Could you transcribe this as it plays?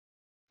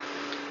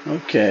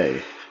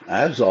Okay,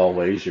 as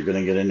always, you're going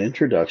to get an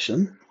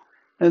introduction,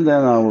 and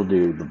then I will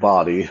do the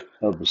body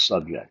of the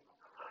subject.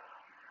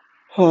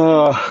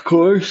 Of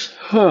course,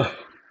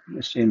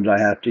 it seems I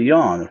have to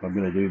yawn if I'm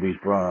going to do these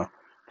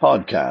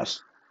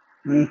podcasts.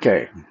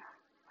 Okay,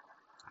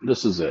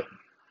 this is it.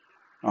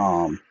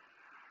 Um,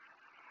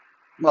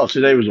 well,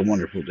 today was a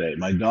wonderful day.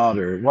 My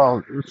daughter,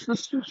 well,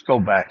 let's just go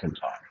back in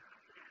time.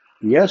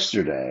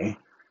 Yesterday,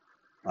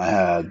 I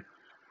had,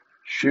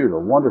 a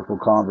wonderful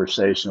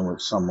conversation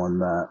with someone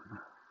that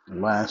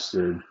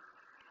lasted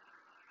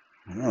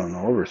I don't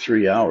know, over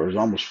 3 hours,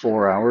 almost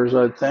 4 hours,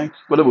 I think.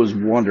 But it was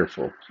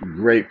wonderful.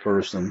 Great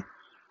person,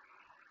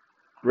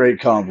 great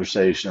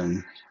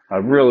conversation. I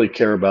really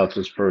care about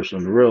this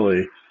person,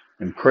 really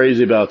am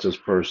crazy about this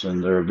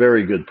person. They're a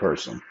very good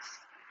person.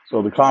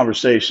 So the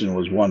conversation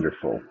was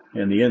wonderful.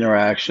 And the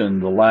interaction,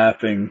 the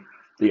laughing,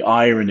 the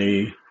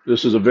irony.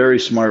 This is a very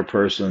smart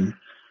person,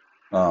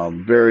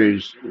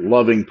 very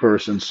loving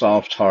person,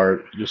 soft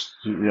heart, just,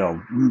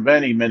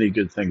 many, many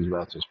good things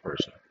about this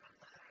person.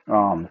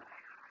 Um,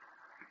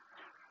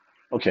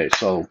 okay,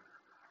 so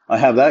I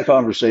have that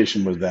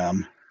conversation with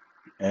them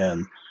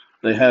and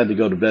they had to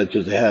go to bed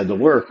because they had to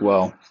work.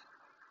 Well,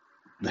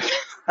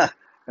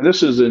 and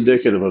this is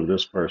indicative of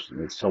this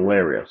person. It's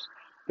hilarious.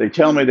 They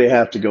tell me they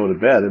have to go to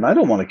bed, and I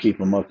don't want to keep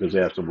them up because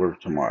they have to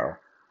work tomorrow.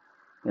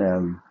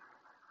 And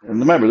and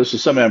remember, this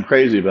is something I'm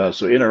crazy about.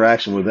 So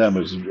interaction with them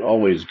is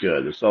always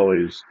good. It's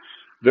always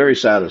very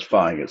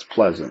satisfying. It's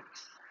pleasant.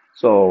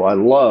 So I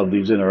love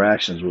these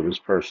interactions with this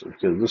person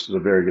because this is a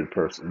very good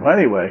person. Well,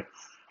 anyway,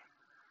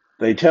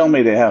 they tell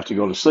me they have to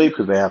go to sleep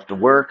because they have to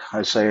work.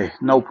 I say,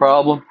 no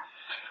problem.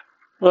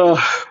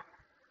 Uh,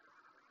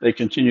 they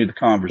continue the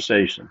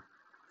conversation.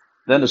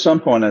 Then at some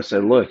point I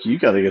said, look, you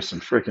got to get some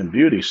freaking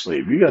beauty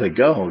sleep. You got to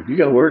go. You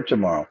got to work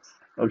tomorrow.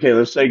 Okay,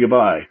 let's say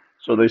goodbye.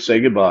 So they say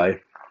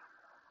goodbye.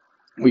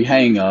 We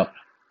hang up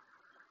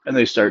and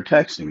they start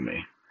texting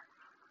me.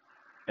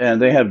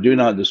 And they have do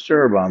not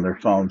disturb on their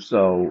phone.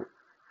 So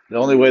the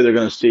only way they're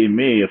going to see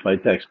me if I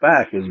text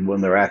back is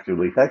when they're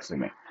actively texting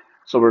me.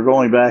 So we're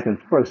going back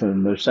and forth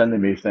and they're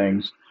sending me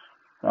things.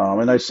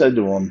 And I said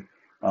to them,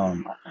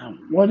 um,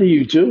 what are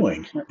you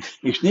doing?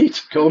 You need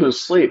to go to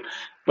sleep.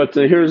 But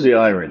here's the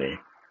irony.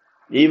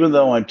 Even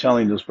though I'm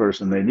telling this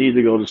person they need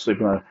to go to sleep,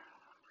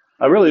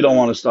 I really don't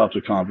want to stop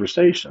the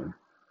conversation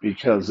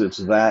because it's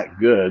that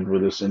good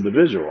with this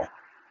individual.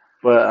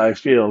 But I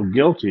feel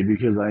guilty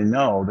because I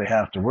know they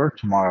have to work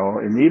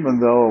tomorrow. And even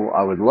though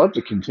I would love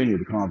to continue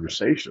the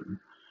conversation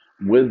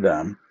with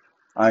them,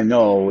 I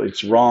know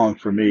it's wrong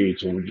for me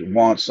to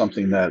want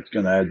something that's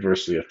going to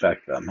adversely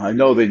affect them. I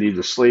know they need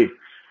to sleep.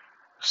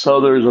 So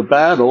there's a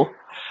battle.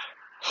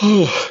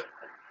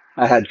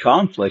 I had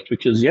conflict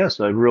because, yes,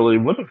 I really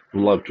would have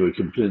loved to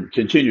have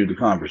continued the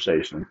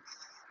conversation.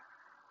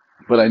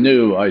 But I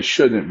knew I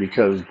shouldn't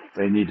because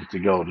they needed to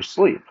go to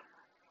sleep.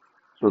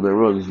 So there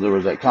was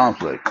that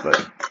conflict.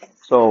 But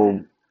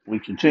so we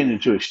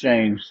continued to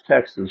exchange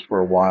texts for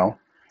a while,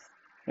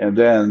 and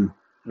then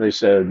they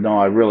said, "No,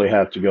 I really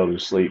have to go to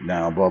sleep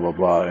now." Blah blah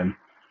blah, and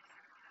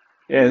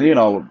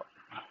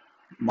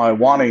my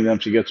wanting them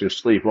to get their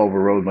sleep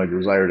overrode my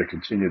desire to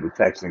continue the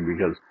texting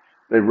because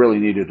they really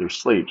needed their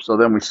sleep. So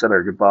then we said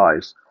our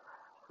goodbyes.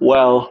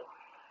 Well,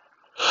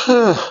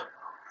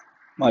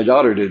 my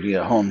daughter did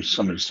get home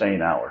some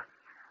insane hour.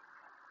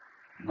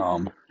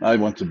 I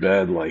went to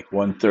bed like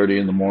 1:30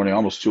 in the morning,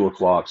 almost 2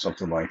 o'clock,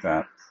 something like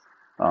that.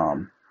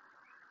 Um,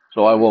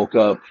 so I woke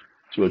up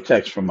to a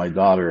text from my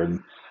daughter,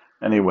 and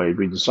anyway,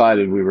 we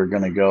decided we were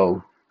going to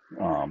go.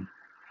 Um,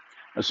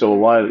 I said, "Well,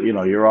 why?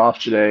 You're off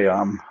today.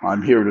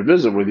 I'm here to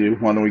visit with you.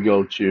 Why don't we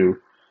go to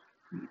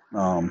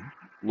um,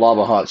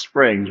 Lava Hot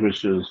Springs,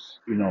 which is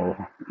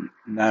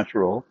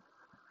natural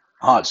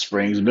hot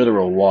springs,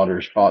 mineral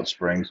waters, hot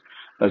springs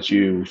that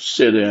you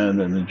sit in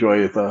and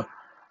enjoy the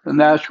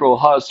natural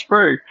hot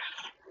spring."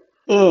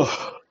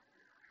 Ugh.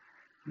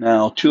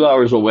 Now, 2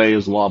 hours away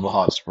is Lava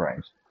Hot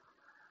Springs.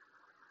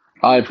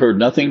 I've heard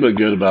nothing but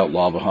good about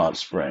Lava Hot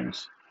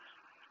Springs.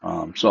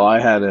 So I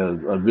had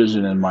a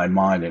vision in my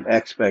mind, an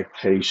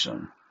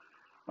expectation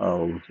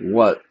of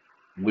what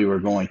we were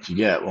going to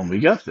get when we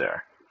got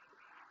there.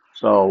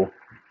 So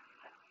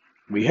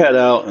we head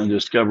out and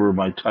discover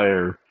my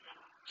tire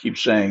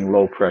keeps saying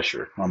low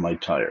pressure on my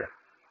tire.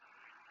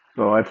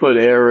 So I put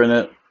air in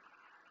it.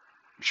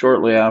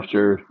 Shortly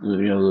after,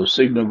 the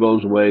signal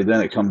goes away,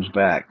 then it comes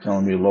back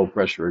telling me low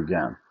pressure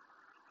again.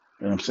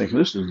 And I'm thinking,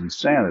 this is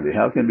insanity.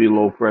 How can it be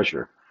low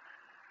pressure?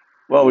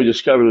 Well, we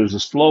discovered there was a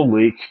slow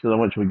leak because I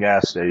went to a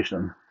gas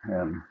station,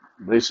 and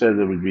they said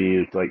it would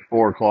be like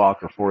 4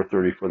 o'clock or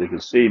 4:30 before they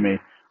could see me.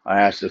 I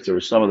asked if there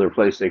was some other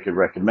place they could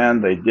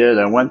recommend. They did.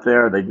 I went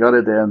there. They got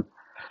it in.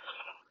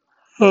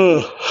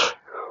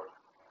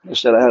 They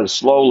said I had a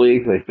slow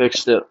leak. They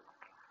fixed it,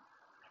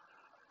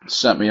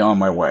 sent me on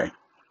my way.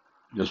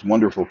 Just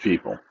wonderful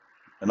people,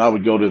 and I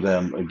would go to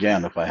them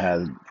again if I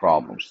had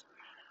problems.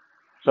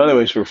 So,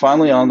 anyways, we're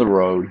finally on the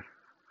road,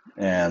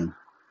 and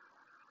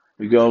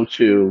we go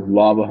to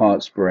Lava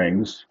Hot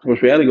Springs. Of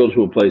course, we had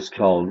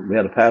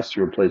to pass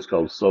through a place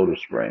called Soda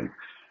Springs.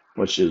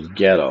 which is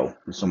ghetto.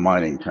 It's a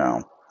mining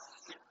town.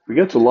 We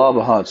get to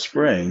Lava Hot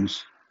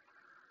Springs,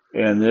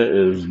 and it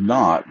is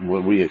not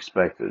what we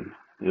expected.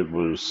 It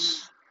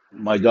was,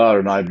 my daughter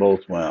and I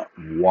both went,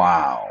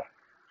 wow.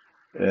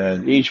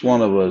 And each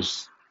one of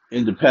us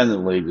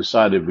independently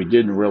decided we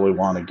didn't really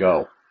want to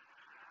go,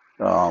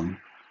 um,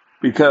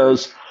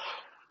 because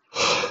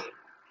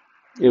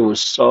it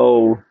was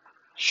so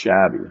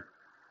shabby.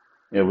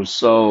 It was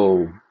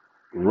so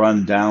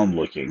run down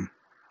looking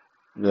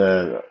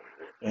that,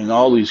 and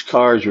all these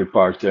cars were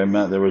parked there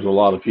meant there was a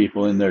lot of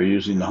people in there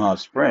using the hot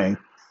spring.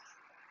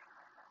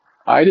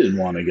 I didn't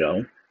want to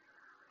go,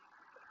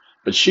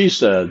 but she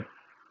said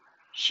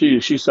she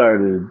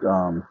started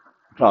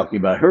talking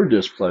about her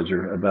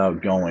displeasure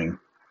about going.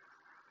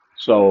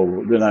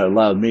 So then that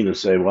allowed me to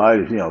say,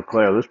 well,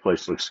 Claire, this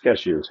place looks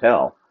sketchy as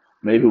hell.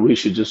 Maybe we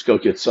should just go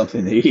get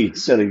something to eat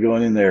instead of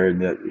going in there in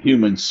that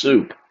human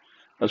soup.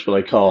 That's what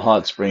I call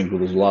hot springs, where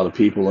there's a lot of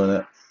people in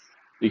it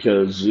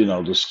because,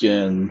 the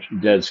skin,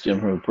 dead skin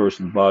from a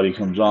person's body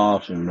comes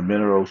off and the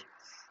minerals,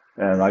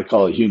 and I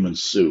call it human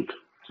soup.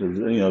 So,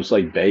 it's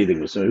like bathing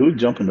with somebody. Who would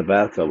jump in the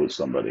bathtub with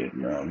somebody?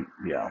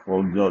 Yeah,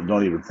 well,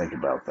 don't even think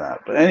about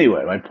that. But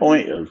anyway, my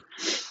point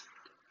is,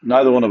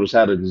 neither one of us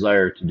had a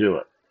desire to do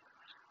it.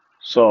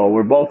 So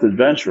we're both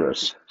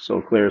adventurous.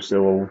 So Claire said,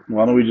 well,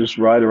 why don't we just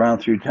ride around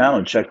through town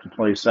and check the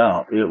place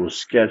out? It was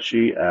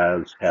sketchy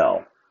as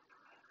hell.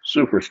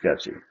 Super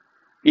sketchy.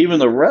 Even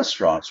the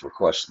restaurants were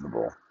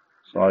questionable.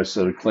 So I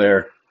said to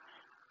Claire,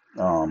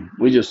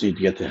 we just need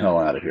to get the hell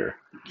out of here.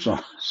 So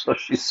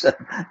she said,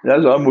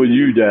 yes, I'm with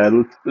you, Dad.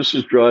 Let's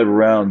just drive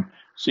around,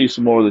 see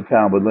some more of the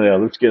town, but yeah,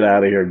 let's get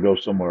out of here and go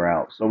somewhere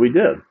else. So we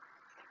did.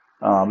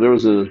 There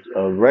was a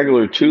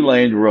regular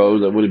two-lane road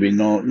that would have been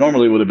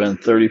normally would have been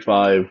 30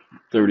 to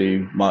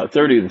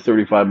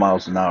 35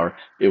 miles an hour.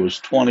 It was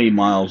 20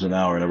 miles an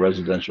hour in a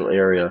residential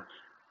area.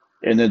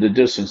 And in the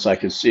distance, I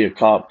could see a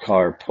cop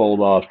car pulled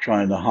off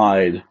trying to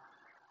hide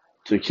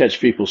to catch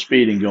people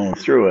speeding going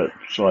through it.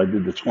 So I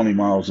did the 20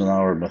 miles an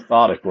hour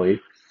methodically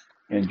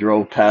and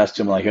drove past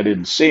him like I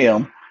didn't see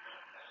him.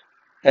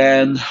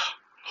 And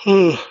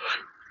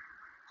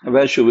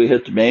eventually we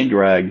hit the main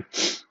drag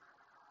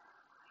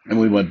and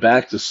we went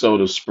back to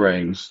Soda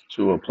Springs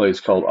to a place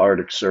called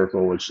Arctic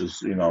Circle, which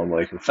is,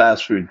 like a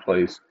fast food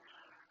place,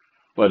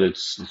 but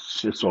it's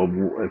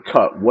a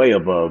cut way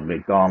above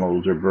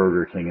McDonald's or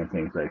Burger King and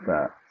things like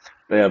that.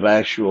 They have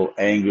actual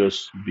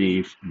Angus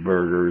beef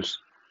burgers.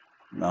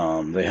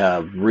 They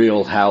have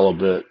real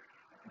halibut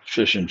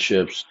fish and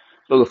chips.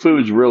 So the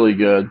food's really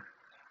good.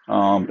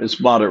 It's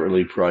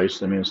moderately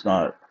priced. I mean, it's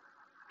not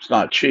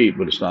cheap,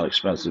 but it's not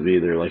expensive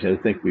either. Like I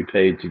think we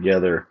paid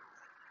together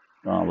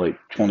like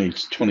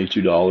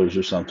 $22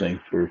 or something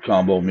for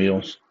combo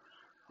meals,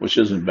 which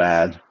isn't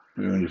bad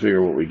when you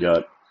figure what we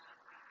got.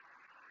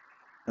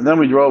 And then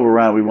we drove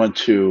around. We went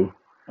to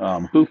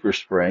Hooper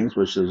Springs,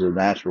 which is a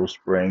natural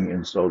spring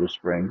in Soda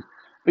Springs.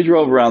 We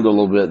drove around a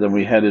little bit, then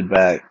we headed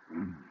back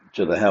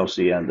to the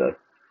Hacienda.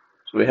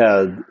 So we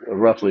had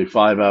roughly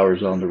 5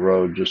 hours on the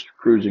road just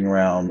cruising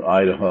around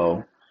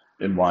Idaho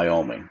and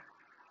Wyoming.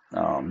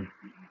 Um,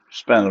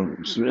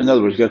 in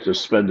other words, got to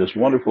spend this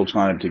wonderful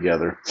time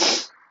together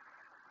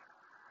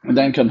and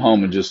then come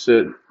home and just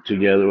sit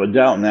together. When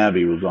Downton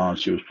Abbey was on,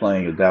 she was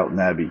playing a Downton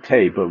Abbey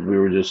tape, but we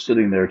were just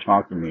sitting there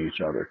talking to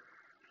each other.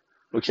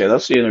 Okay,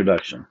 that's the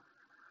introduction.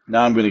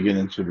 Now I'm going to get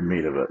into the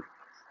meat of it.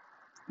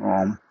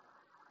 Um,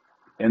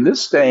 in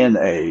this day and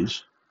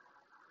age,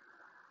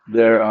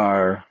 there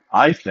are,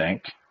 I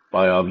think,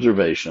 by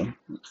observation,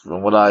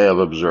 from what I have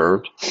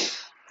observed,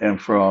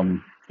 and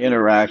from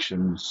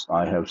interactions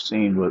I have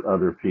seen with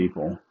other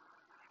people,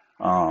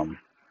 um,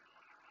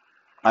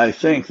 I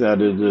think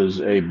that it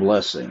is a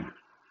blessing,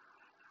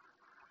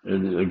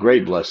 it is a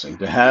great blessing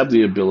to have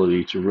the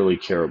ability to really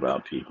care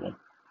about people,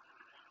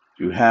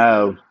 to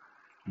have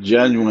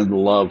genuine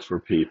love for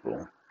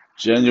people,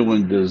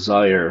 genuine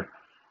desire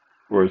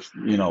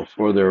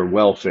for their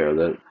welfare.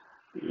 That,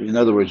 in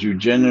other words, you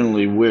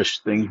genuinely wish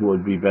things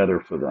would be better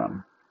for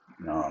them.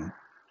 Um,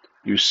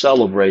 you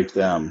celebrate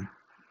them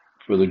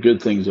for the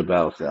good things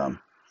about them,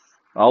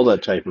 all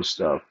that type of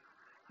stuff.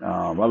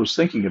 I was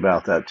thinking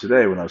about that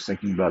today when I was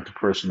thinking about the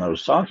person I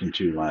was talking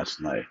to last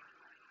night,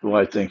 who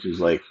I think is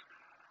like,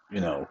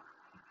 you know,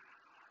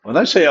 when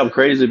I say I'm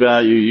crazy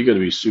about you, you got to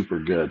be super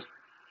good.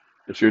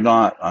 If you're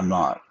not, I'm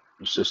not.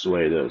 It's just the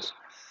way it is.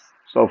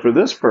 So for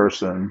this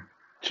person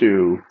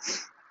to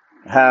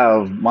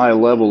have my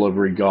level of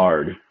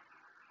regard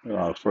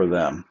for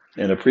them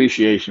and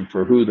appreciation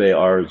for who they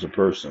are as a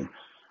person,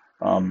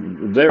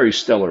 very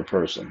stellar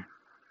person.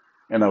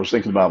 And I was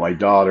thinking about my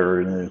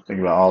daughter and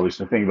thinking about all these,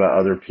 thinking about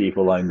other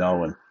people I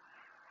know,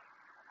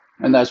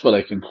 and that's what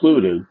I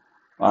concluded.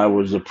 I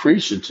was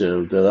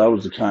appreciative that I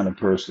was the kind of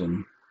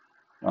person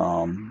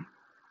um,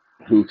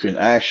 who can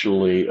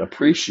actually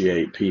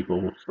appreciate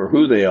people for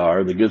who they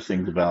are, the good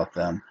things about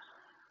them,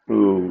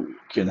 who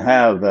can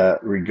have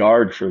that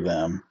regard for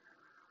them,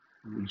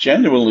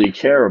 genuinely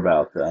care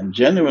about them,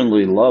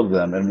 genuinely love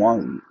them, and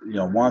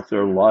want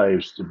their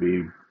lives to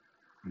be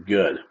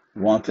good.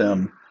 Want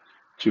them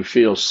to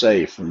feel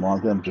safe and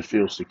want them to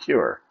feel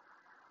secure.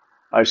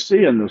 I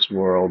see in this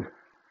world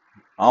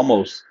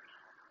almost,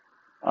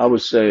 I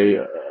would say,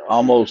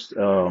 almost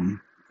an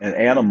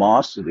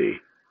animosity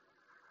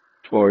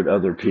toward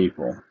other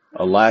people,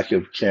 a lack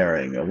of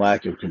caring, a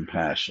lack of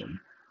compassion,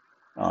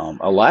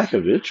 a lack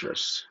of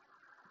interest.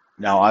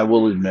 Now, I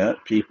will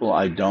admit, people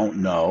I don't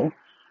know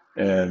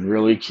and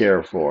really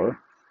care for,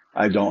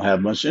 I don't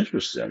have much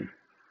interest in.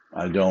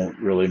 I don't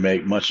really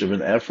make much of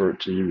an effort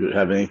to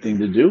have anything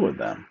to do with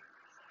them.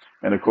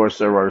 And of course,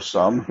 there are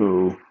some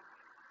who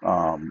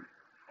um,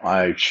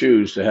 I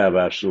choose to have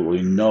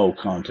absolutely no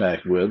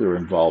contact with or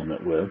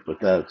involvement with, but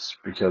that's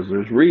because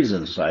there's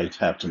reasons I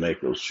have to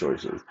make those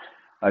choices.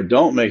 I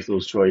don't make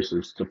those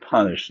choices to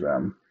punish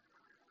them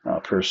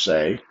per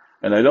se,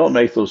 and I don't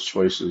make those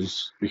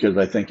choices because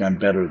I think I'm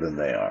better than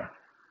they are.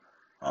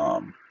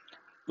 Um,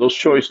 those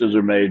choices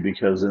are made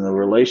because in a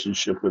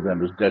relationship with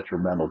them is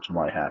detrimental to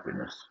my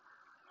happiness.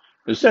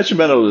 It's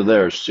detrimental to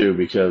theirs too,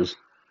 because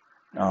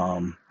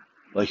um,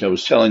 like I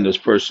was telling this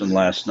person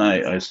last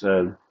night, I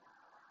said,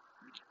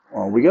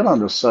 well, we got on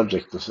the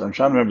subject. I'm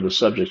trying to remember the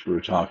subject we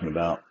were talking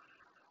about,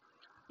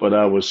 but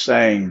I was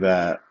saying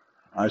that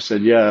I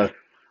said, yeah,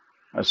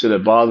 I said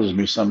it bothers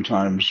me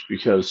sometimes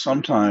because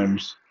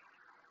sometimes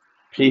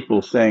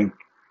people think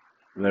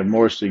they're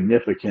more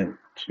significant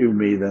to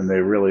me than they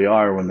really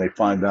are when they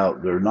find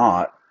out they're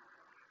not.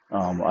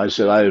 I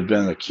said I have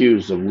been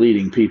accused of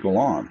leading people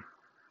on,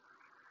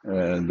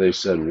 and they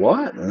said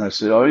what? And I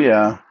said, oh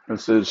yeah. I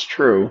said it's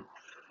true.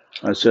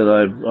 I said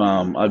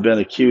I've been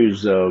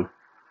accused of.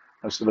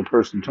 I said a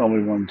person told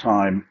me one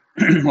time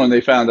when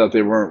they found out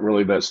they weren't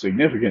really that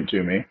significant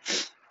to me,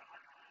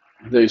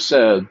 they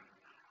said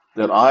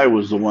that I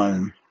was the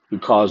one who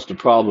caused the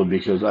problem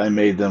because I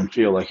made them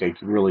feel like I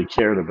really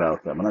cared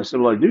about them. And I said,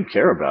 well, I do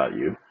care about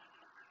you,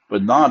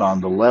 but not on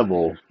the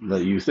level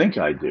that you think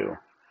I do,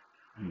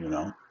 you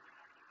know.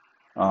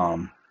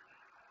 Um,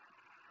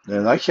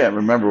 and I can't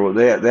remember what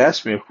they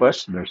asked me a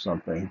question or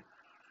something,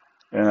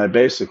 and I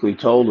basically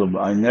told them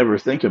I never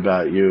think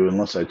about you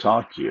unless I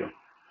talk to you,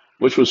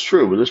 which was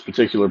true with this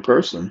particular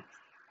person.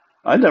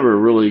 I never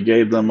really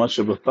gave them much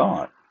of a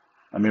thought.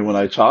 I mean, when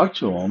I talked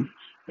to them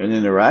and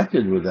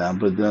interacted with them,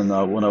 but then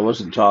when I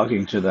wasn't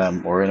talking to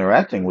them or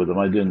interacting with them,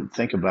 I didn't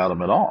think about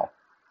them at all.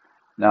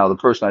 Now, the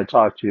person I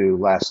talked to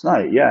last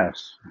night,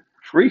 yes,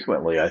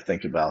 frequently I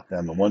think about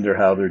them and wonder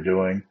how they're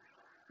doing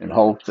and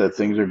hope that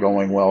things are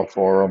going well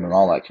for them and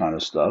all that kind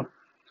of stuff.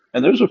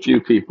 And there's a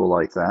few people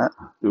like that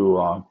who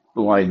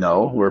I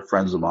know who are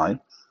friends of mine,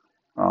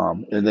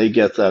 and they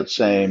get that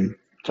same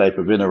type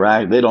of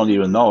interact. They don't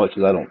even know it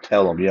because I don't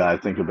tell them. Yeah, I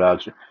think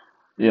about you.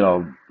 You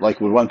know,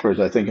 like with one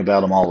person, I think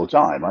about them all the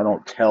time. I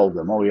don't tell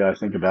them, oh yeah, I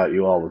think about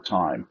you all the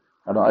time.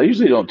 I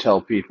usually don't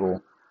tell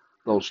people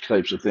those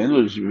types of things.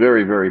 It's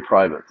very, very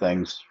private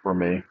things for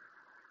me.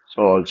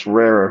 So it's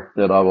rare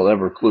that I will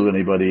ever clue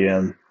anybody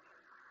in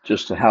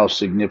just to how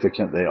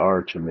significant they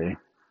are to me.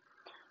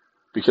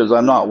 Because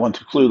I'm not one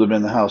to clue them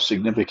in how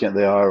significant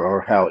they are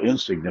or how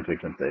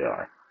insignificant they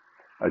are.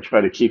 I try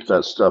to keep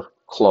that stuff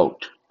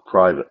cloaked,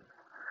 private.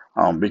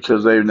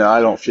 Because I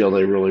don't feel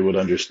they really would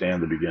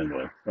understand to begin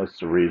with. That's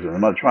the reason. I'm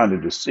not trying to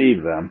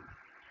deceive them.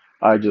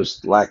 I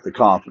just lack the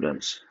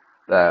confidence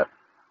that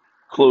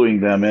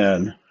cluing them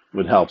in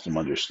would help them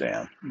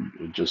understand.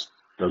 It just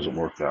doesn't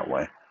work that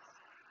way.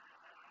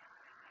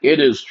 It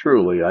is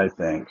truly, I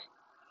think,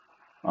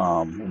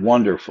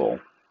 wonderful.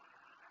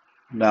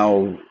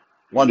 Now,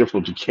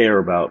 wonderful to care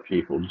about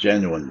people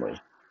genuinely,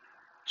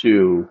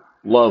 to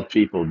love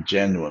people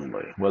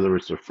genuinely, whether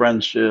it's a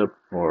friendship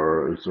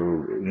or it's a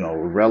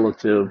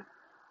relative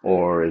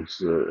or it's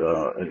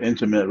an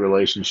intimate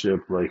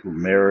relationship like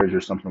marriage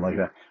or something like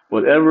that.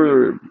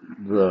 Whatever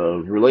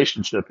the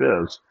relationship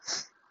is,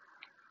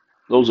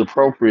 those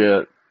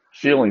appropriate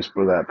feelings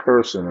for that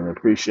person and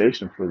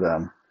appreciation for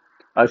them,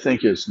 I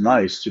think it's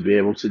nice to be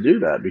able to do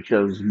that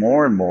because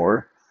more and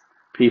more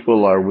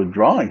people are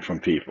withdrawing from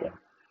people,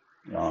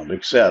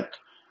 except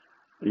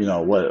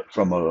what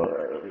from a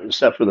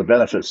except for the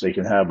benefits they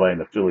can have by an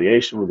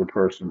affiliation with a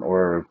person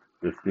or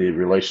if the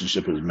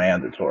relationship is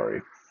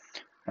mandatory,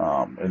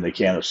 and they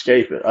can't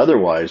escape it.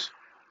 Otherwise,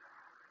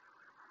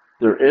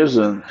 there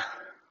isn't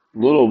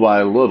little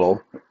by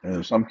little, and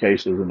in some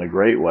cases in a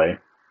great way,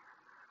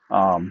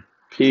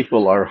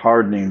 people are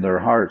hardening their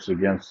hearts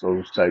against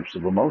those types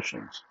of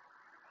emotions.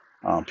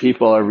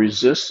 People are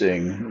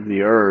resisting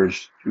the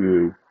urge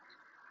to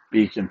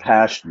be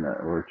compassionate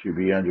or to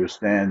be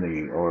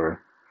understanding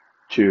or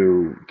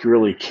to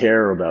really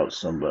care about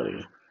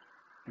somebody.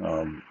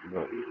 Um,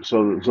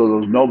 so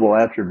those noble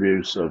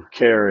attributes of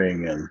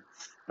caring and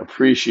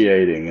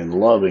appreciating and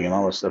loving and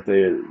all that stuff,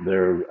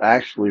 they're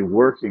actually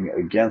working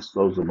against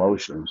those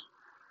emotions.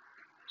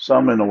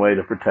 Some in a way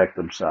to protect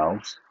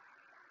themselves,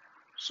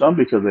 some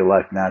because they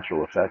lack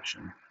natural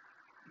affection.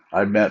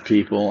 I've met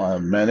people,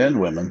 men and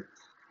women,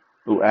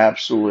 who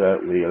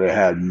absolutely they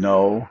had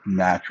no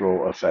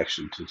natural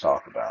affection to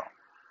talk about.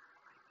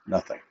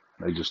 Nothing.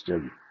 They just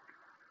didn't.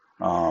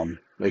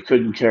 They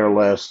couldn't care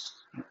less.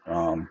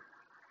 Um,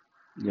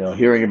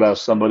 Hearing about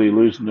somebody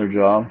losing their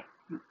job,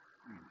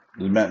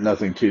 it meant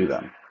nothing to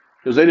them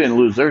because they didn't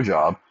lose their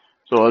job.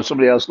 So if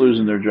somebody else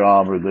losing their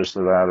job or this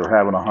or that or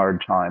having a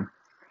hard time,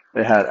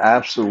 they had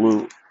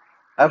absolutely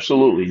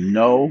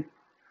no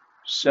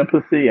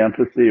sympathy,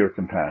 empathy, or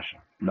compassion.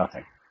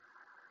 Nothing.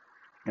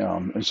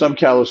 And some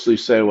callously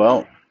say,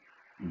 well,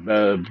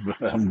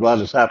 I'm glad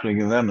it's happening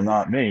to them and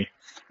not me.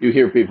 You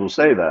hear people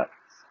say that.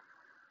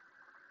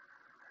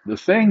 The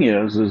thing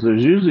is there's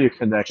usually a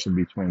connection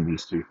between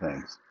these two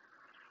things.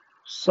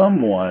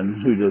 Someone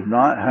who does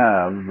not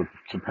have the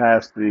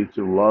capacity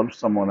to love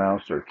someone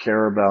else or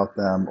care about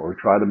them or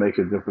try to make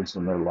a difference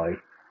in their life,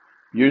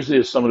 usually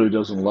is someone who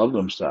doesn't love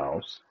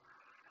themselves,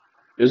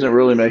 isn't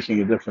really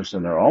making a difference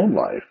in their own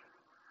life,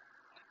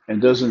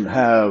 and doesn't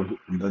have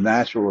the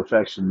natural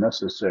affection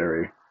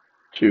necessary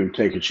to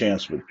take a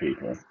chance with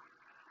people.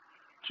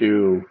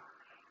 To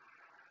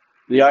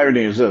The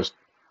irony is this: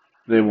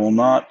 they will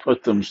not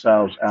put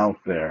themselves out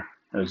there,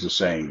 as the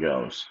saying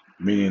goes,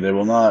 meaning they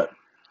will not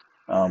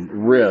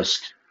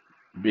risk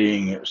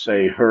being,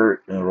 say,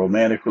 hurt in a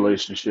romantic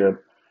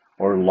relationship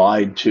or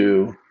lied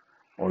to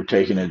or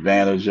taken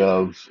advantage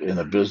of in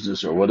a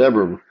business or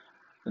whatever.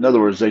 In other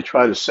words, they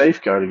try to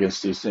safeguard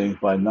against these things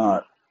by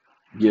not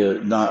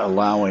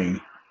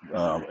allowing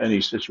any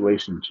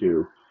situation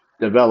to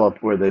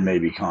develop where they may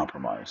be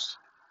compromised.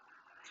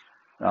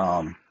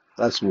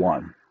 That's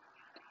one.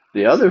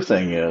 The other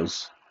thing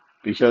is,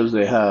 because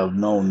they have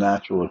no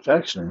natural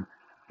affection,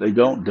 they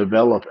don't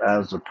develop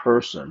as a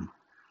person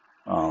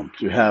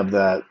to have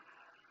that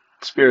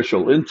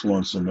spiritual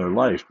influence in their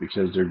life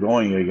because they're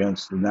going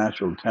against the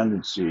natural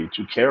tendency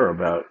to care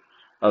about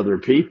other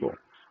people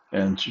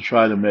and to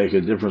try to make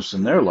a difference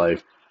in their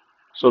life.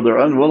 So their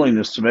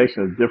unwillingness to make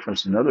a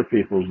difference in other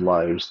people's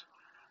lives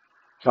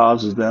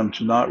causes them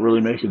to not really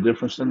make a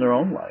difference in their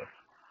own life.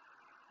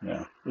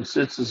 Yeah, it's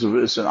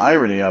an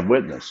irony I've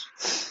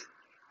witnessed.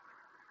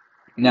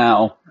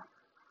 Now,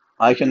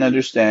 I can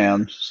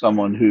understand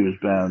someone who's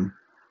been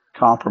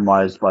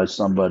compromised by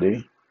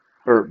somebody,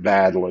 hurt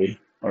badly,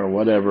 or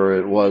whatever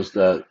it was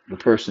that the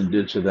person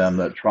did to them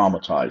that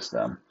traumatized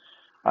them.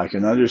 I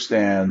can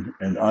understand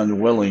an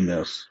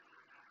unwillingness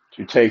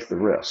to take the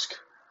risk.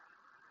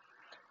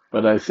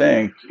 But I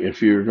think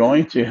if you're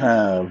going to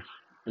have,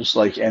 just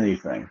like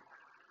anything,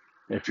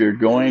 if you're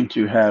going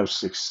to have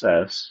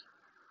success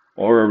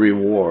or a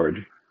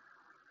reward,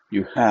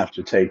 you have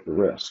to take the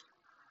risk.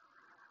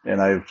 And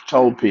I've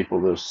told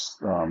people this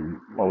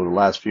over the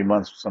last few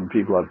months, some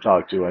people I've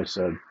talked to, I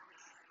said,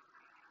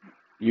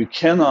 you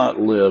cannot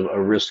live a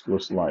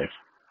riskless life.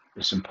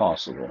 It's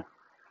impossible.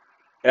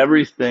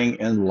 Everything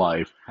in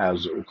life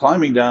has,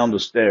 climbing down the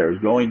stairs,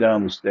 going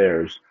down the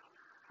stairs,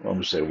 well, I'm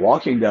going to say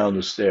walking down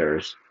the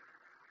stairs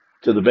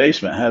to the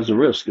basement has a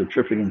risk of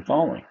tripping and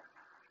falling.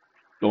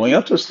 Going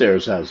up the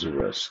stairs has a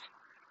risk.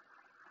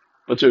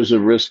 But there's a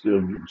risk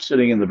of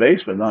sitting in the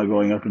basement, not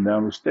going up and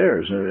down the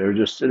stairs, or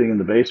just sitting in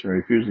the basement,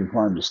 refusing to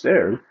climb the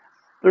stairs.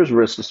 There's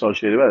risk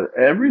associated with it.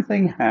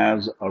 Everything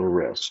has a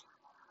risk.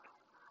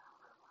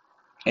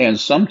 And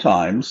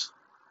sometimes,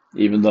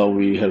 even though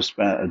we have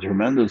spent a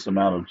tremendous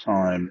amount of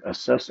time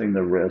assessing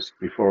the risk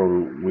before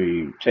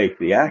we take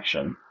the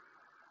action,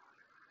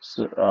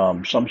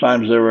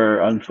 sometimes there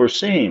are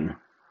unforeseen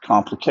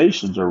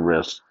complications or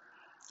risks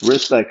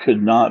that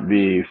could not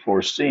be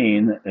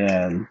foreseen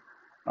and,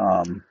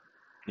 um,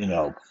 you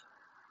know,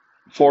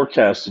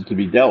 forecasted to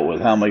be dealt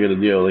with. How am I going to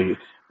deal? Like,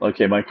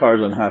 okay, my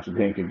car's on half a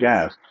tank of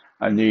gas.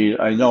 I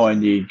know I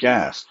need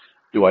gas.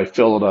 Do I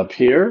fill it up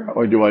here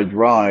or do I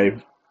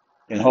drive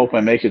and hope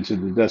I make it to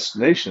the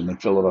destination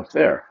and fill it up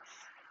there?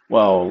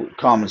 Well,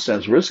 common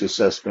sense risk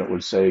assessment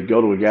would say go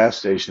to a gas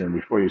station and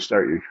before you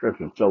start your trip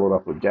and fill it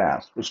up with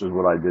gas, which is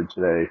what I did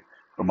today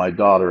for my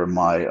daughter and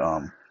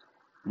my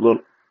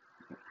little,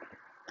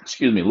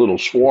 little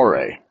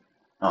soiree.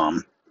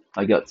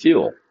 I got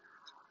fuel.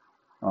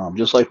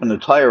 Just like when the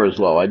tire is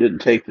low, I didn't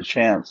take the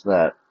chance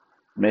that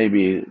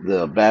maybe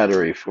the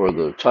battery for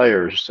the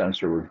tire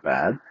sensor was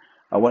bad.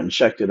 I went and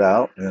checked it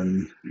out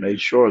and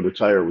made sure the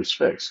tire was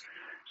fixed.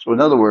 So, in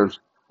other words,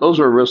 those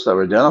were risks that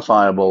were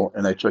identifiable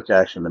and I took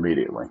action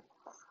immediately.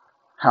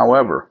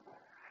 However,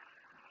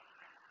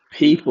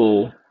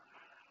 people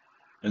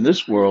in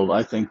this world,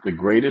 I think the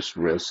greatest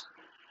risk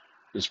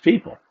is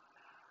people,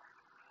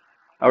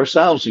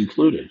 ourselves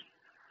included.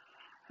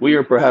 We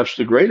are perhaps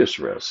the greatest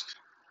risk,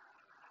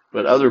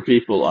 but other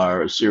people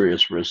are a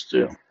serious risk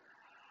too.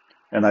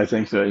 And I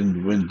think that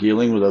when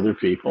dealing with other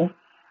people,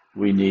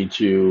 we need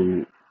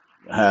to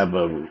have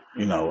a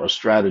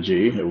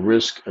strategy, a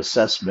risk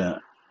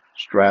assessment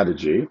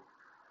strategy,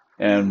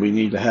 and we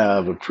need to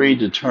have a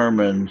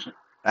predetermined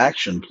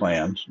action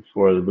plan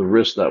for the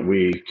risk that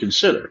we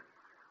consider.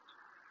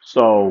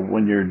 So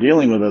when you're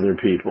dealing with other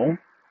people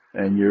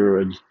and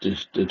you're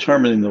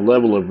determining the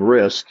level of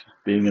risk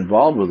being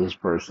involved with this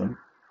person,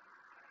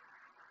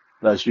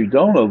 that you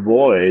don't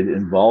avoid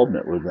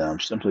involvement with them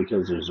simply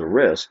because there's a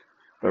risk,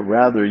 but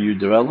rather you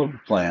develop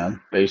a plan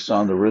based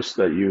on the risk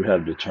that you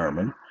have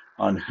determined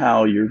on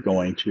how you're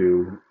going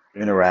to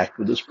interact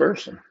with this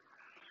person.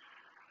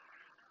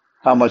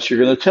 how much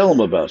you're going to tell them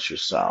about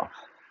yourself,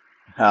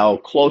 how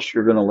close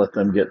you're going to let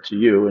them get to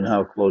you, and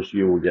how close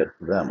you will get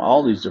to them.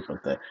 All these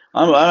different things.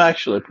 I'm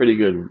actually a pretty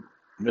good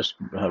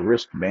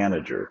risk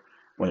manager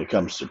when it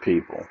comes to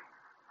people.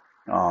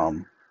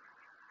 Um,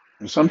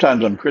 and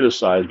sometimes I'm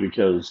criticized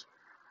because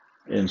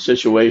in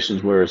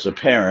situations where it's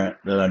apparent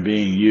that I'm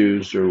being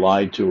used or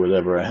lied to, or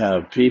whatever, I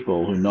have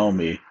people who know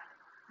me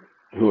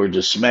who are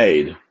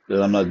dismayed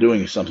that I'm not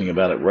doing something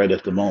about it right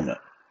at the moment.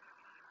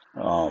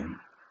 Um,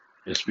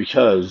 it's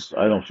because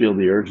I don't feel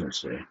the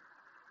urgency.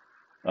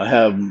 I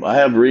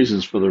have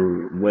reasons for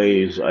the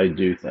ways I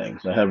do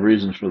things. I have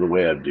reasons for the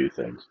way I do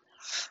things.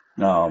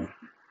 Um,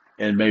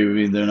 and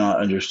maybe they're not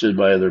understood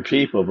by other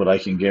people, but I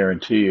can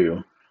guarantee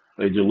you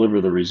they deliver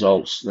the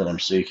results that I'm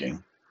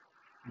seeking.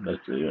 That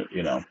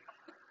you know.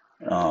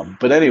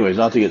 But anyways,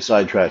 not to get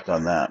sidetracked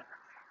on that.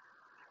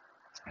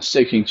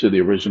 Sticking to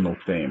the original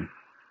theme,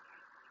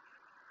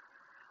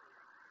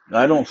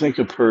 I don't think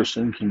a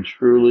person can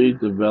truly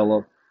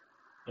develop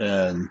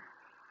and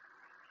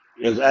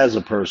as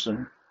a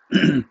person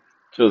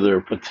to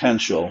their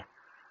potential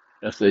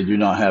if they do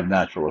not have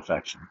natural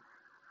affection.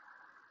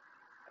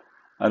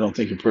 I don't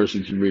think a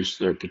person can reach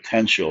their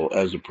potential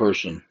as a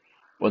person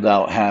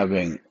without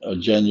having a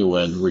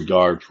genuine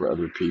regard for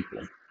other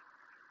people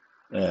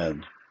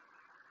and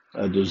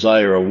a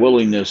desire, a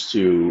willingness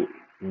to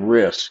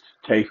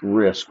take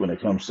risk when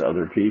it comes to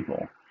other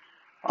people.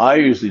 I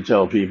usually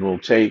tell people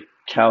take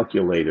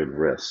calculated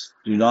risks.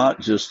 Do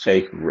not just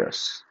take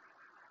risks.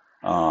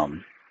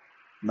 Um,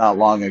 Not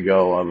long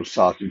ago, I was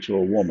talking to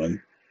a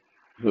woman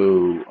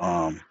who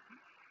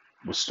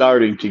was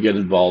starting to get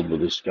involved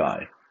with this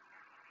guy.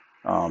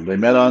 They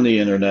met on the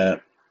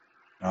internet,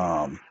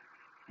 and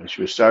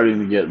she was starting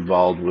to get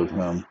involved with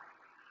him.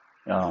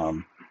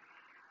 Um,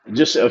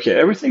 just okay,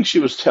 everything she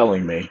was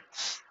telling me,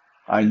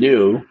 I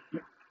knew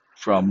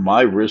from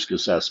my risk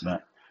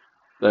assessment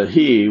that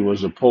he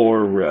was a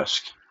poor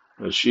risk,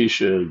 that she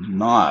should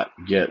not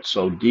get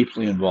so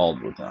deeply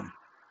involved with him.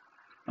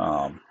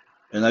 Um,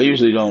 and I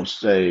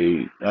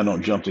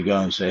don't jump the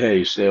gun and say,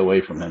 hey, stay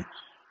away from him.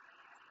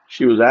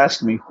 She was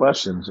asking me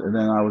questions, and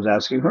then I was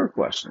asking her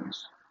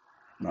questions.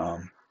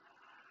 Um,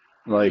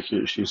 like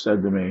she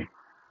said to me,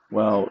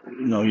 well,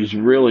 he's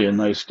really a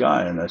nice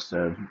guy. And I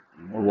said,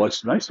 well,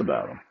 what's nice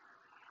about him?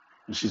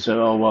 And she said,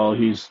 oh, well,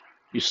 he's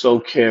so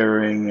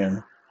caring,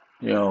 and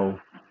you know,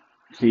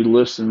 he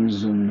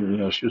listens,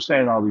 and she was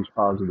saying all these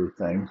positive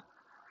things.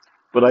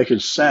 But I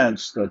could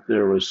sense that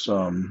there was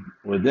some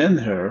within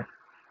her,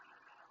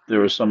 there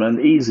was some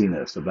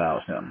uneasiness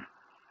about him.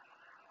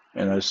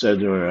 And I said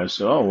to her, I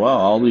said, oh, wow,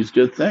 all these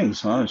good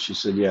things, huh? And she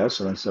said, yes.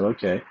 And I said,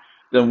 okay,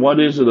 then what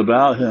is it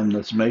about him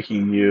that's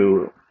making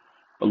you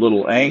a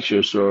little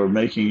anxious or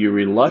making you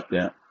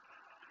reluctant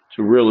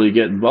to really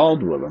get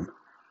involved with him?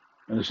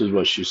 And this is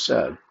what she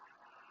said.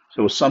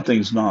 So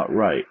something's not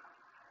right.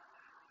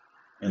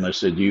 And I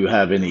said, do you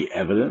have any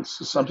evidence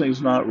that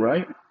something's not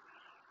right?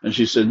 And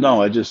she said,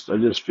 no, I just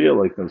feel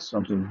like that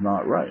something's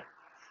not right.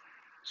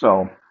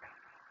 So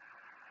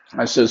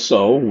I said,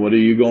 so what are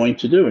you going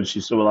to do? And she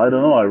said, well, I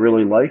don't know. I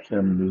really like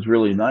him. He's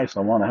really nice.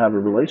 I want to have a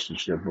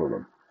relationship with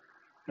him.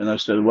 And I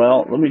said,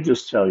 well, let me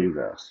just tell you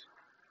this.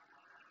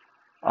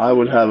 I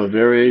would have a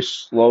very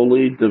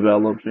slowly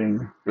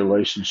developing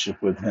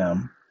relationship with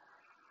him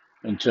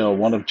until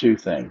one of two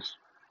things.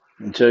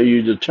 Until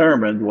you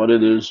determine what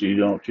it is you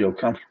don't feel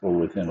comfortable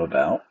with him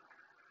about,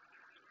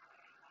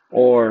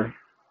 or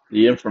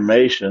the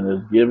information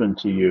is given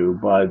to you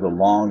by the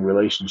long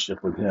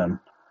relationship with him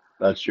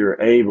that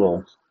you're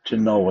able to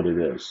know what it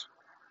is.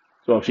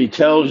 So if he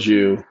tells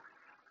you,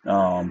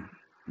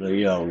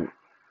 that,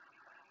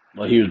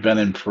 like he's been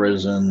in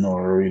prison,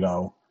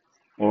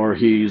 or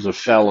he's a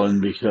felon,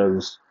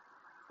 because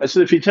I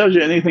said if he tells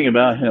you anything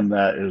about him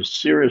that is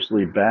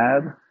seriously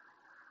bad,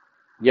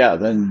 yeah,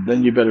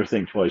 then you better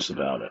think twice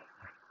about it.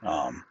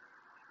 Um,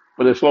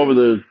 but if over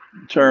the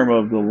term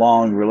of the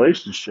long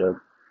relationship,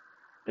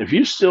 if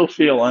you still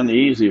feel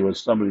uneasy with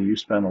somebody you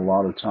spend a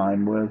lot of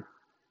time with,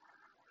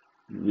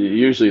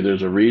 usually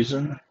there's a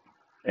reason,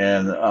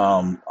 and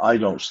I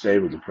don't stay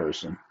with the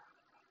person.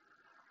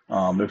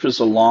 If it's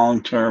a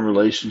long-term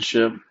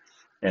relationship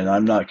and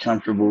I'm not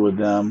comfortable with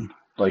them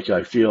like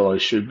I feel I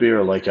should be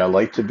or like I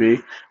like to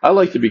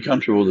be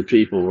comfortable with the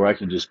people where I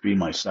can just be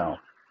myself.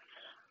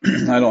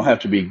 I don't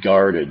have to be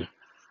guarded,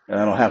 and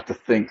I don't have to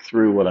think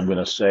through what I'm going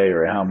to say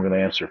or how I'm going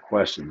to answer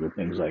questions and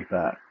things like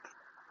that.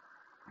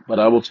 But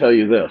I will tell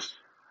you this: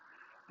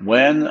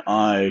 when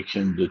I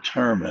can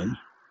discern,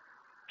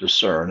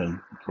 and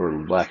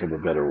for lack of a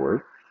better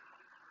word,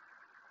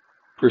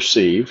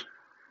 perceive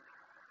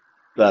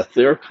that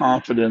their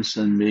confidence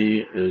in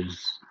me is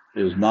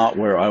not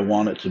where I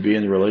want it to be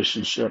in the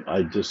relationship,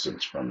 I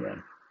distance from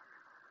them.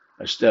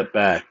 I step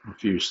back a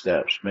few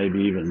steps,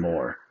 maybe even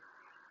more.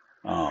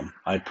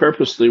 I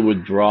purposely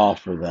withdraw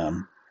from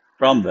them,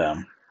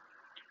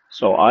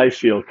 so I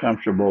feel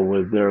comfortable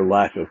with their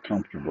lack of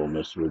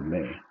comfortableness with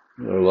me,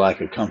 their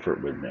lack of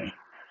comfort with me.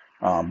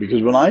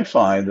 Because when I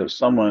find that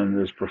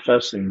someone is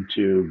professing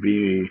to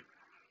be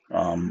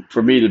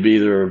For me to be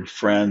their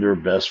friend or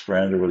best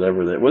friend or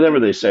whatever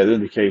they say, that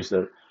indicates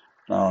that,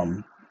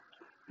 um,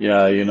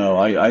 yeah,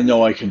 I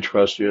know I can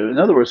trust you. In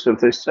other words, if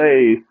they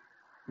say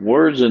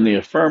words in the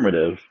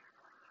affirmative,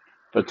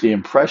 but the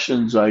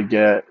impressions I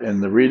get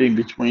and the reading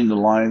between the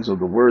lines of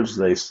the words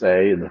they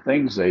say and the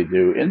things they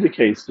do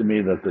indicates to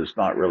me that it's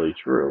not really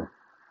true,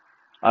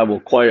 I will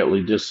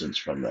quietly distance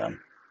from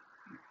them.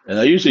 And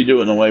I usually do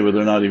it in a way where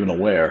they're not even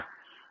aware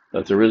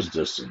that there is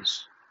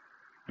distance,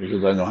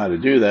 because I know how to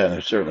do that, and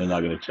I'm certainly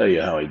not going to tell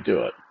you how I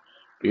do it.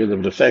 Because if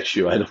it affects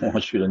you, I don't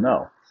want you to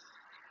know.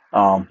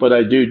 But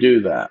I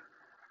do that.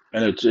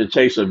 And it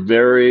takes a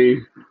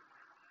very,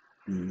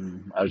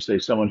 I would say,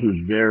 someone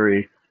who's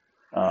very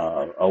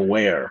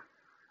aware,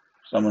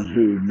 someone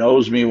who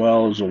knows me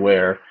well, is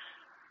aware,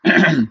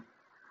 and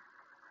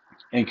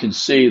can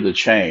see the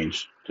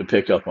change to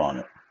pick up on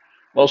it.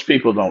 Most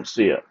people don't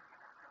see it,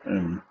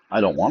 and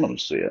I don't want them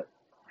to see it.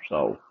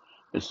 So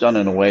it's done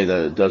in a way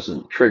that it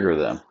doesn't trigger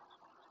them.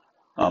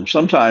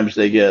 Sometimes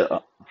they get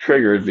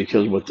triggered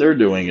because what they're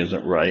doing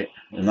isn't right,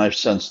 and I've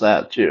sensed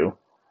that too.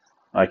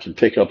 I can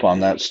pick up on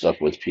that stuff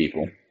with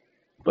people.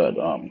 But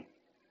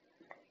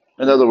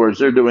in other words,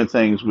 they're doing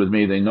things with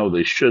me they know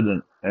they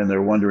shouldn't, and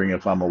they're wondering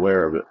if I'm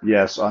aware of it.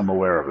 Yes, I'm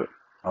aware of it.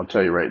 I'll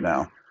tell you right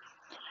now.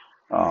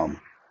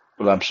 Um,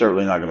 but I'm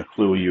certainly not going to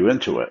clue you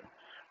into it.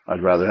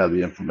 I'd rather have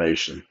the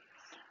information.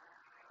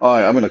 All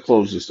right, I'm going to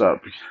close this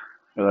up.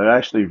 But I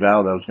actually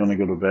vowed I was going to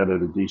go to bed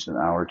at a decent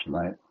hour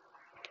tonight.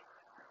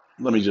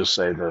 Let me just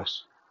say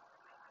this.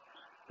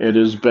 It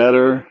is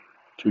better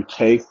to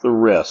take the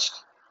risk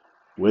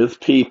with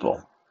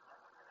people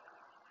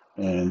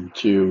and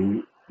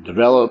to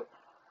develop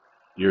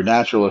your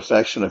natural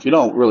affection. If you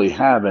don't really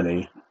have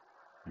any,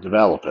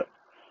 develop it.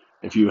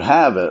 If you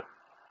have it,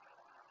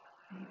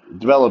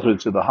 develop it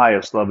to the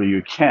highest level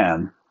you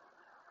can.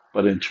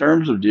 But in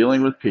terms of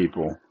dealing with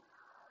people,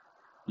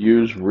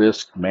 use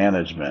risk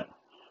management.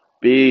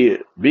 Be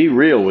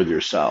real with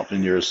yourself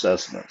in your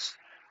assessments.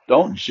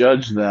 Don't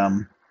judge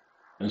them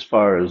as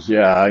far as,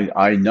 yeah,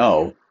 I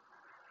know,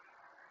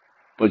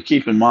 but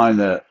keep in mind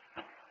that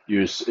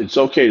it's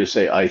okay to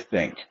say I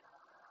think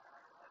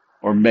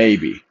or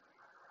maybe,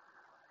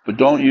 but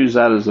don't use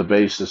that as a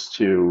basis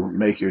to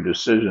make your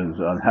decisions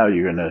on how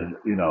you're going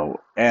to,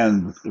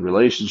 end the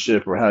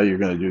relationship or how you're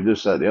going to do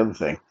this, that, the other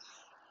thing.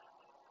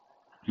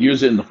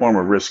 Use it in the form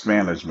of risk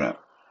management.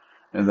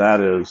 And that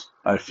is,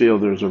 I feel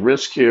there's a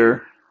risk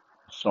here,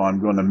 so I'm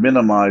going to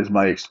minimize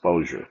my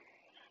exposure.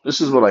 This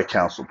is what I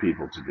counsel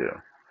people to do.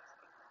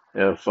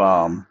 If,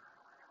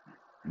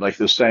 like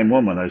the same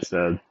woman, I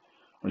said,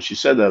 when she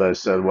said that, I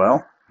said,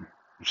 well,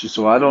 she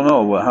said, well, I don't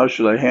know. Well, how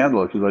should I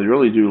handle it? Because I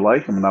really do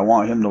like him and I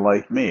want him to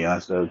like me. I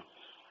said,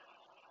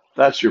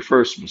 that's your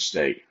first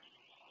mistake,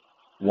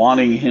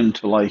 wanting him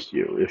to like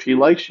you. If he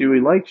likes you,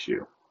 he likes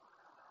you.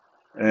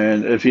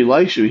 And if he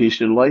likes you, he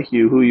should like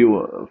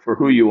you for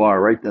who you are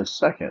right this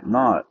second,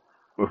 not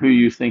for who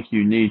you think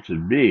you need to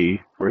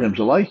be for him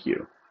to like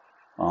you.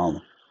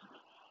 Um,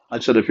 I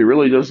said, if he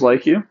really does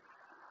like you,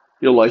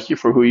 he'll like you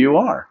for who you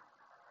are,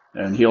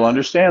 and he'll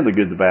understand the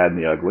good, the bad,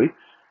 and the ugly,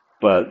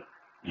 but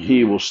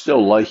he will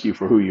still like you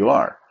for who you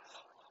are.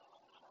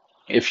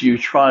 If you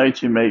try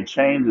to make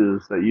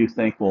changes that you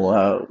think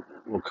will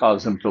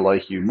cause him to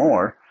like you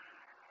more,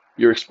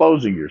 you're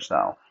exposing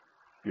yourself.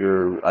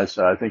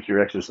 I think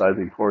you're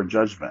exercising poor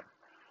judgment.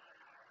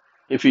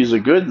 If he's a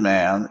good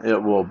man,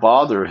 it will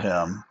bother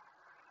him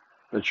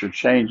that you're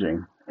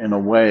changing in a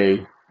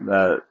way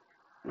that,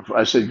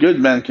 I said, good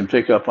men can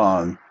pick up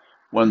on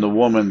when the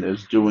woman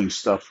is doing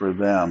stuff for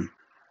them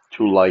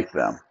to like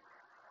them.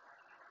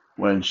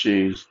 When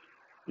she's,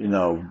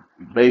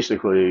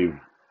 basically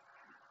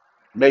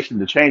making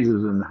the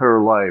changes in her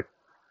life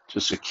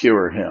to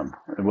secure him,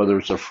 whether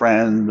it's a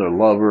friend, a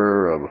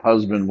lover, a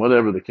husband,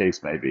 whatever the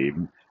case may be.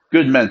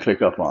 Good men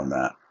pick up on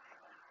that.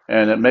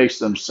 And it makes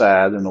them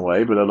sad in a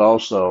way, but it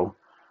also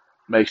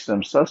makes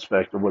them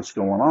suspect of what's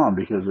going on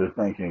because they're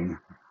thinking,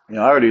 I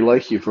already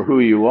like you for who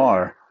you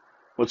are.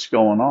 What's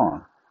going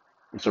on?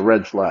 It's a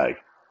red flag.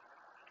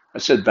 I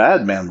said,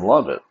 bad men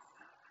love it.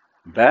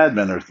 Bad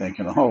men are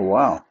thinking, oh,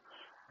 wow,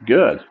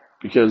 good.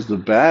 Because the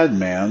bad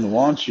man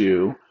wants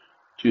you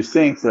to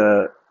think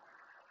that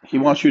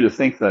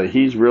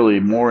he's really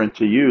more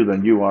into you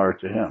than you are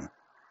to him.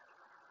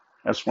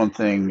 That's one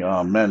thing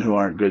men who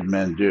aren't good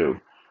men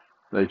do.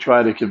 They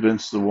try to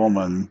convince the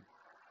woman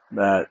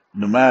that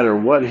no matter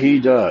what he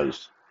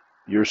does,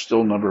 you're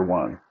still number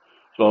one.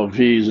 So if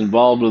he's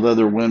involved with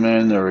other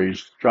women or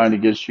he's trying to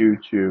get you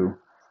to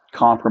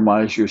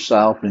compromise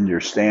yourself and your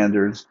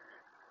standards,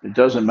 it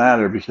doesn't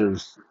matter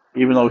because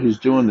even though he's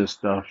doing this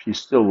stuff, he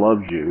still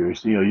loves you.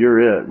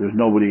 You're it. There's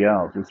nobody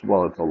else. It's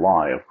a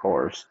lie, of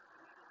course.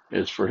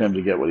 It's for him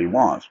to get what he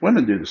wants.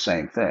 Women do the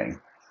same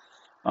thing.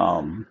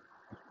 And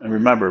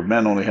remember,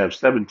 men only have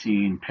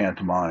 17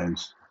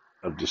 pantomimes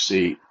of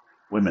deceit.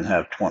 Women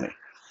have 20.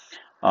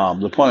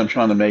 The point I'm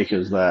trying to make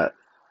is that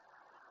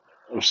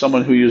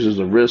someone who uses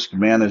a risk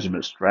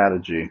management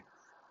strategy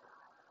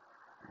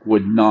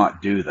would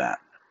not do that.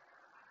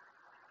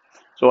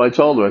 So I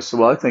told her, I said,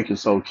 well, I think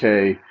it's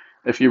okay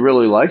if you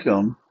really like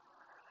him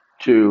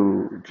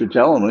to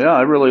tell him, yeah,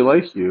 I really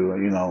like you,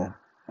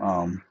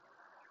 um,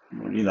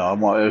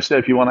 I said,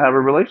 if you want to have a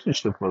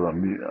relationship with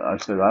him, I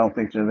said, I don't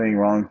think there's anything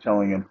wrong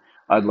telling him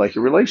I'd like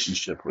a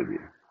relationship with you.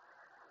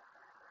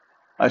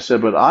 I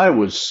said, but I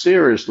would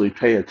seriously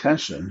pay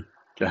attention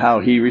to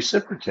how he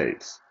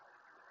reciprocates,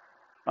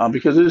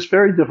 because it's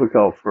very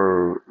difficult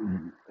for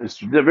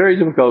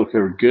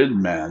good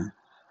men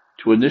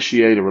to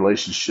initiate a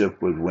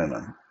relationship with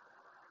women,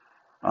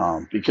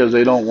 because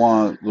they don't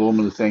want the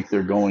woman to think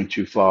they're going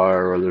too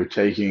far or they're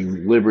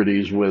taking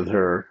liberties with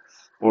her,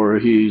 or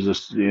he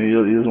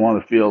doesn't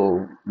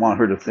want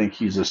her to think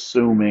he's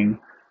assuming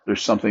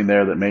there's something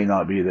there that may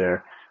not be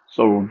there.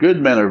 So good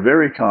men are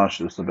very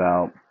cautious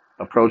about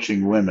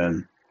approaching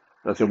women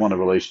that they want a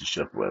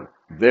relationship with.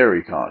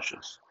 Very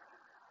cautious.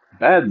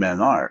 Bad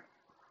men aren't.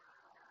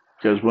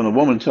 Because when a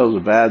woman tells a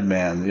bad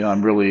man,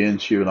 I'm really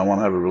into you and I want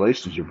to have a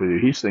relationship with you,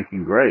 he's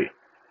thinking, great,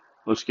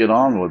 let's get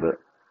on with it.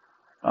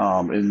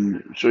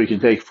 And so he can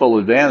take full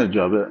advantage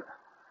of it.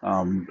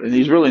 And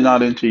he's really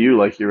not into you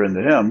like you're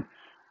into him.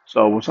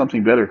 So when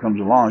something better comes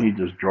along, he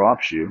just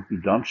drops you, he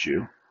dumps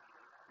you.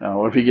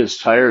 Or if he gets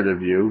tired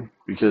of you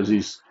because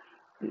he's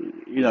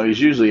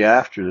usually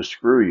after to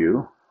screw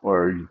you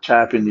or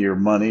tap into your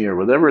money or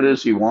whatever it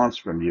is he wants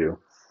from you.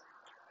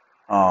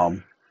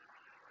 Um,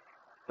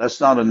 that's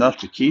not enough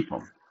to keep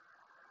him.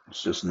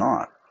 It's just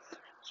not.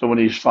 So when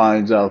he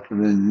finds out the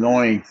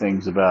annoying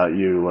things about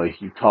you,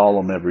 like you call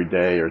him every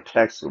day or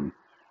text him,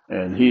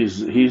 and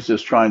he's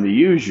just trying to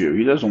use you.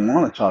 He doesn't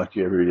want to talk to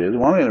you every day. He doesn't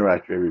want to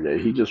interact with you every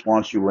day. He just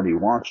wants you when he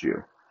wants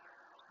you.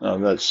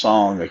 That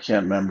song, I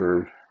can't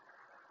remember,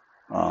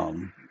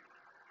 um,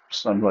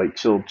 something like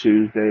Till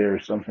Tuesday or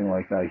something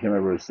like that. I can't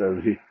remember what it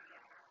says.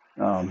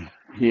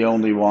 He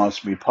only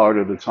wants me part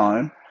of the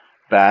time.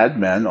 Bad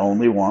men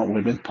only want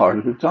women part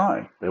of the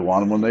time. They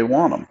want them when they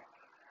want them.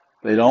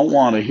 They don't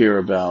want to hear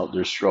about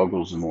their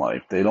struggles in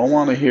life. They don't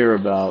want to hear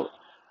about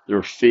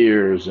their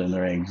fears and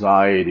their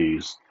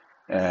anxieties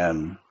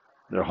and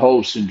their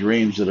hopes and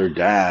dreams that are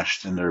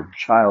dashed in their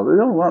child.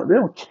 They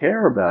don't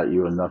care about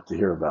you enough to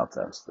hear about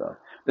that stuff.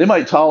 They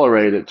might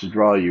tolerate it to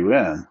draw you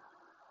in,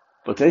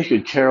 but they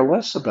could care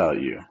less about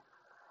you.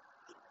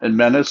 And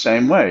men the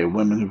same way.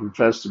 Women who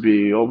profess to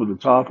be over the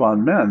top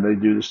on men, they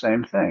do the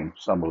same thing.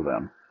 Some of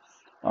them.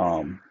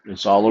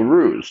 It's all a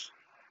ruse.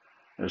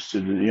 It's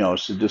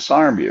to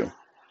disarm you.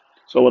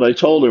 So what I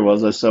told her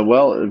was, I said,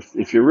 well,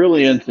 if you're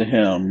really into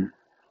him,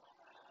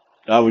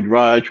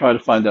 I try to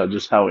find out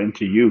just how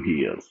into you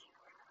he is.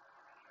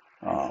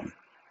 Um,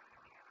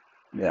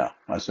 yeah,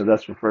 I said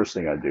that's the first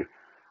thing I do.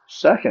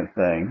 Second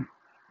thing,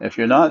 if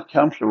you're not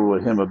comfortable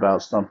with him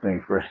about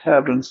something, for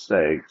heaven's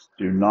sakes,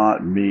 do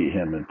not meet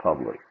him in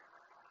public.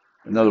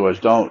 In other words,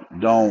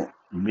 don't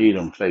meet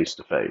him face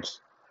to face.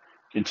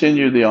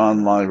 Continue the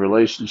online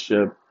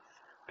relationship.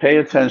 Pay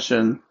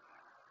attention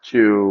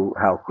to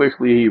how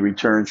quickly he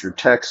returns your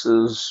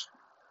texts.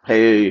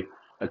 Pay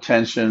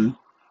attention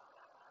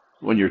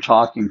when you're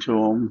talking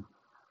to him.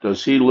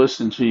 Does he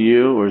listen to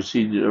you, or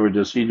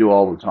does he do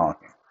all the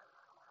talking?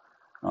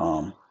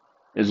 Um,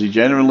 is he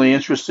genuinely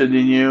interested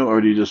in you,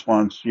 or do he just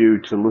want you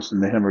to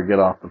listen to him or get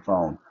off the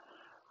phone?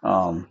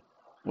 Um,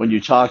 when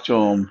you talk to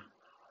him,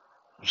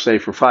 say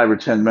for 5 or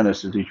 10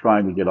 minutes, is he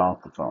trying to get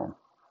off the phone?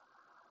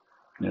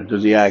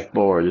 Does he act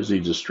bored? Is he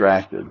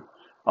distracted?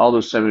 All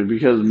this stuff,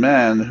 because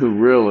men who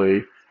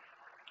really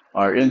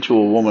are into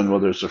a woman,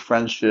 whether it's a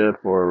friendship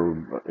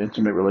or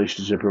intimate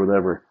relationship or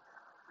whatever,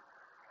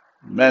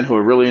 men who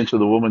are really into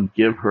the woman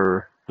give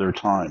her their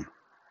time.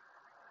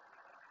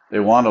 They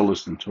want to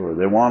listen to her.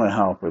 They want to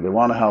help her. They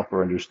want to help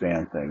her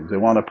understand things. They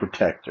want to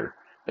protect her.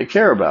 They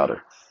care about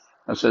her.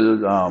 I said,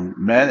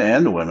 men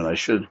and women, I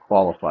should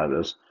qualify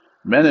this.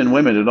 Men and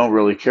women who don't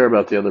really care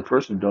about the other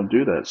person don't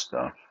do that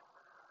stuff.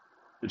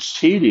 It's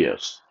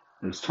tedious.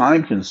 It's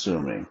time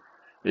consuming.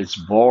 It's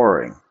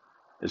boring.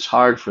 It's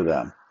hard for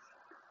them.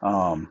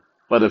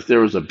 But if there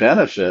was a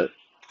benefit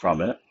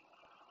from it,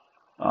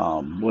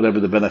 whatever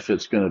the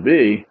benefit's going to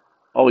be,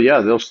 oh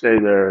yeah, they'll stay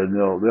there and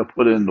they'll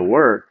put in the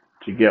work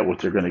to get what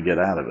they're going to get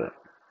out of it.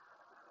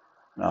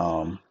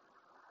 Um,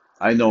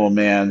 I know a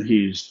man,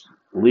 he's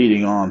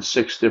leading on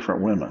 6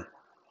 different women.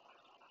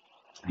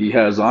 He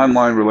has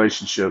online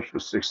relationships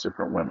with 6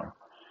 different women,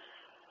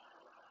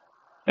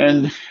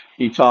 and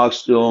he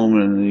talks to them,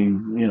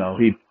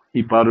 and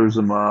he butters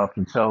them up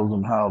and tells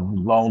them how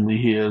lonely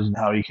he is and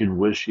how he could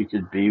wish he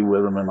could be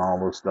with them and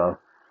all this stuff.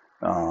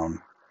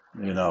 Um,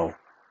 you know,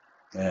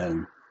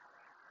 and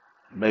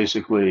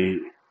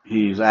basically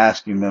he's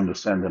asking them to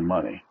send him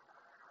money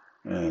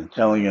and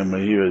telling him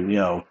that he would,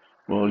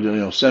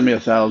 well, send me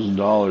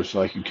 $1,000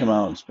 so I can come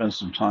out and spend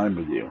some time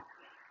with you.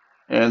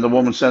 And the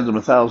woman sends him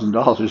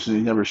 $1,000 and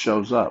he never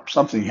shows up.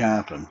 Something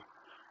happened.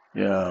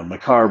 Yeah, my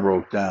car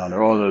broke down,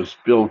 or this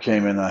bill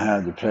came in I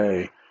had to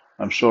pay.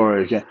 I'm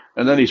sorry, I can't.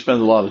 And then he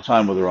spends a lot of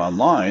time with her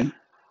online,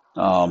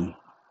 um,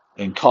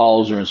 and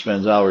calls her and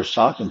spends hours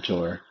talking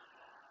to her.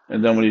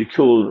 And then when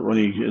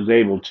he is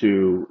able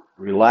to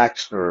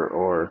relax her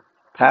or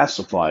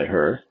pacify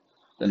her.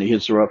 Then he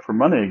hits her up for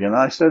money again.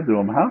 I said to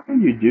him, how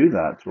can you do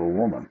that to a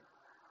woman?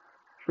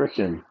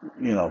 Freaking,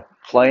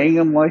 playing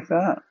them like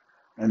that?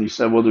 And he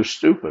said, well, they're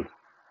stupid.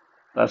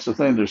 That's the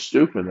thing. They're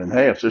stupid. And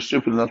hey, if they're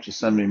stupid enough to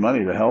send me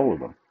money, to hell with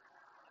them.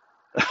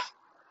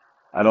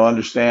 I don't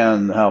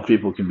understand how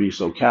people can be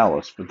so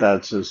callous, but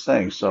that's his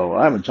thing. So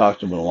I haven't talked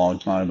to him in a long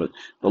time, but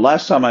the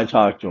last time I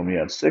talked to him, he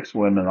had 6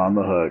 women on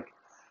the hook,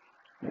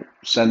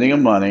 sending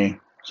him money,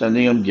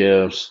 sending him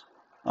gifts.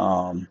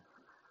 Um,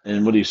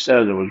 and what he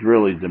said, it was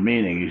really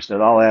demeaning. He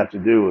said, all I have to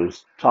do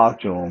is talk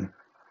to him,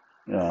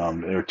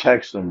 or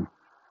text him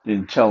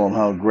and tell him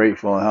how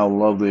grateful and how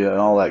lovely and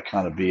all that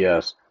kind of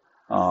BS.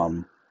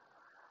 Um,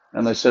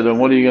 and I said, and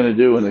what are you going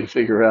to do when they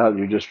figure out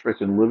you're just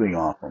freaking living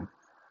off them?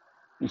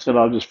 He said,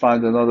 I'll just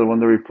find another one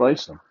to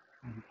replace them.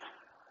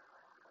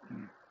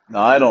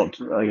 Now, I don't,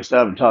 like I said, I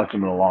haven't talked to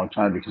him in a long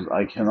time because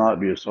I cannot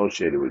be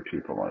associated with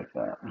people like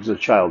that. He's a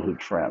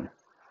childhood friend.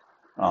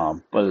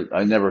 But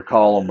I never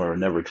call him or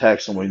never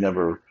text him. We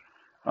never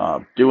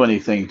do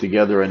anything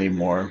together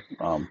anymore,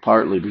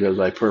 partly because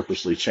I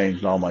purposely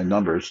changed all my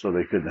numbers so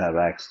they couldn't have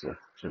access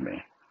to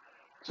me.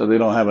 So they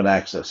don't have an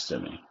access to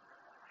me.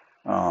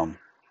 Um,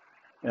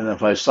 and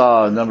if I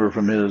saw a number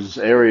from his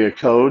area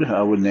code,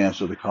 I wouldn't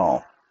answer the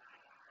call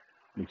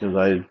because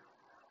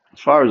as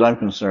far as I'm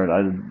concerned,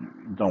 I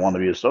don't want to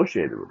be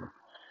associated with him.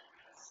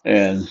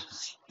 And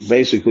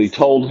basically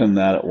told him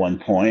that at one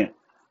point.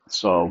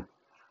 So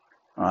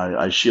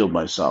I shield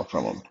myself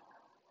from him.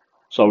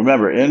 So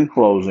remember, in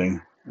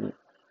closing,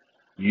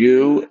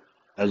 you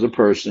as a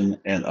person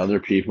and other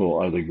people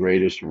are the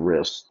greatest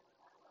risk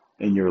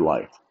in your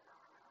life.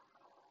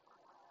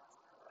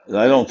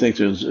 I don't think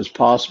it's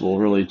possible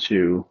really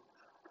to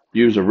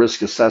use a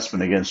risk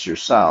assessment against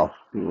yourself.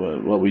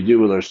 What we do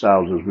with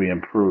ourselves is we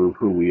improve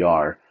who we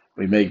are.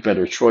 We make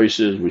better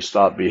choices. We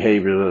stop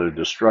behavior that are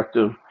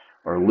destructive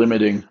or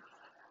limiting,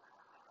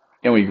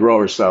 and we grow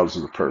ourselves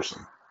as a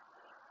person.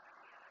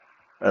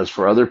 As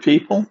for other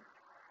people,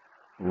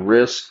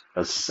 risk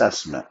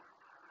assessment.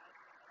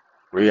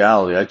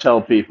 Reality. I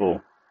tell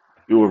people,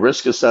 do a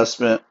risk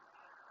assessment.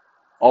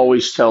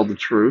 Always tell the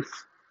truth.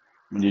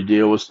 When you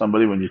deal with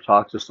somebody, when you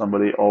talk to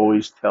somebody,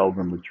 always tell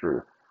them the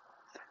truth.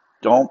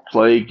 Don't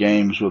play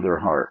games with their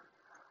heart.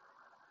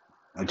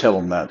 I tell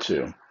them that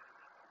too.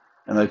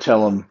 And I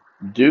tell them,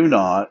 do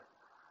not,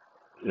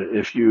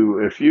 if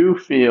you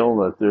feel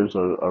that there's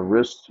a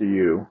risk to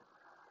you,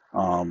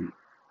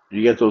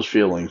 you get those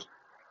feelings,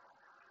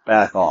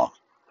 back off.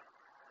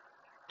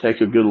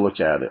 Take a good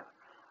look at it.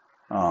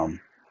 Um,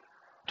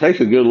 Take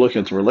a good look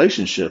at the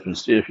relationship and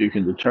see if you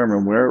can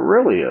determine where it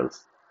really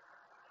is.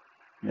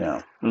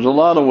 Yeah, there's a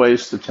lot of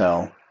ways to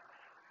tell.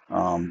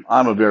 I'm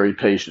a very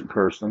patient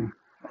person.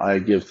 I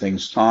give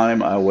things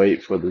time. I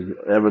wait for the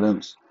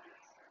evidence,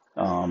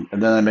 and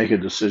then I make a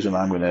decision.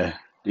 I'm going to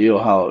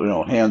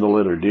handle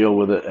it or deal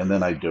with it, and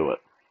then I do it,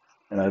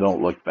 and I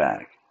don't look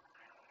back.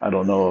 I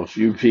don't know if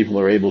you people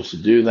are able to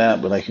do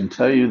that, but I can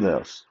tell you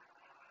this: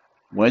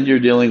 when you're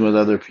dealing with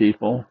other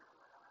people,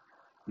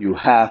 you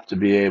have to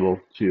be able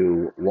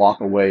to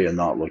walk away and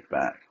not look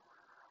back.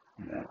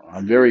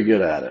 I'm very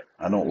good at it.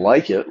 I don't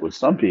like it with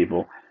some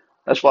people.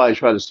 That's why I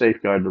try to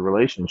safeguard the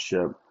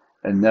relationship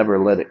and never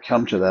let it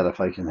come to that if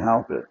I can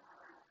help it.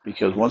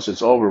 Because once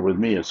it's over with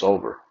me, it's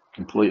over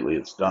completely.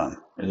 It's done,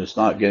 and it's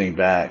not getting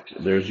back.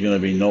 There's going to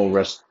be no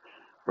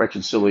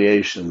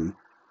reconciliation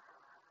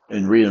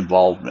and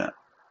re-involvement.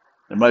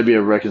 There might be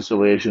a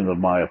reconciliation of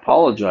my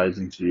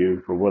apologizing to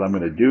you for what I'm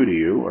going to do to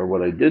you, or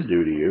what I did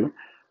do to you,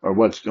 or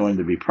what's going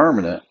to be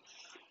permanent.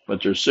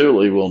 But there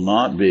certainly will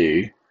not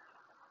be,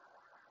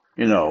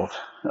 you know,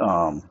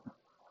 um,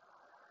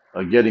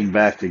 a getting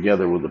back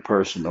together with the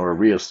person or a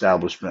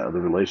reestablishment of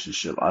the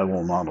relationship. I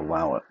will not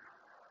allow it.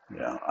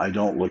 Yeah, I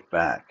don't look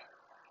back.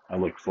 I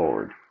look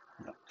forward.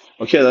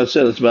 Okay, that's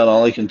it. That's about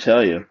all I can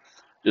tell you.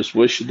 Just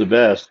wish you the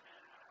best.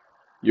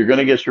 You're going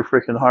to get your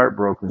freaking heart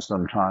broken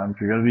sometimes.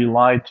 You're going to be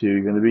lied to.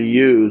 You're going to be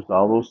used.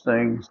 All those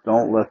things.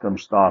 Don't let them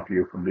stop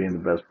you from being the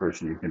best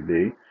person you can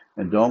be.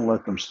 And don't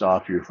let them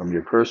stop you from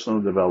your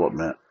personal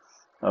development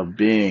of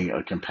being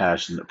a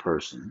compassionate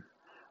person,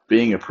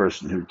 being a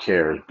person who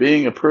cares,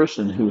 being a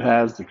person who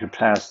has the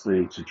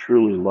capacity to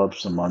truly love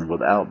someone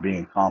without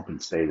being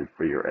compensated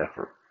for your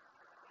effort.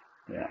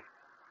 Yeah,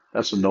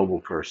 that's a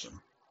noble person.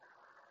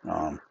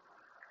 Um,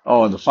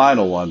 and the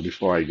final one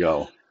before I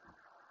go: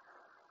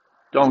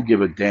 don't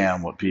give a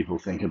damn what people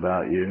think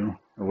about you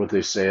or what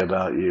they say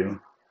about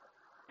you.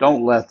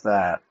 Don't let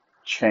that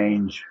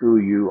change who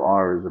you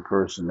are as a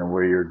person and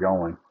where you're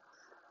going.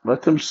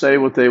 Let them say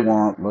what they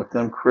want. Let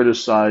them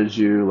criticize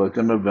you. Let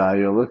them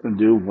evaluate. Let them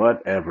do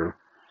whatever.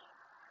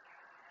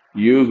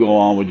 You go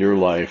on with your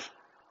life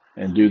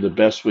and do the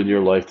best with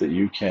your life that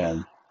you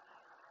can,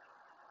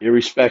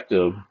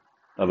 irrespective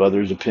of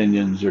others'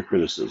 opinions or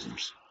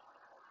criticisms.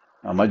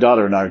 My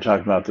daughter and I were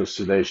talking about this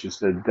today. She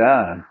said,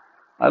 Dad,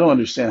 I don't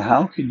understand.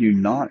 How can you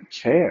not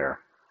care?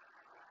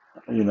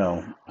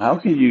 How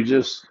can you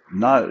just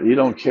not, you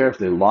don't care if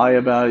they lie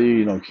about you.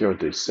 You don't care what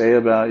they say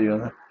about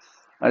you.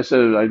 I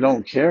said, I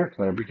don't care,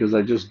 Claire, because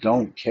I just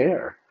don't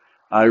care.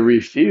 I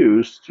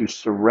refuse to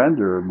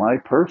surrender my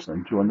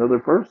person to another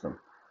person.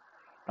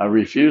 I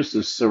refuse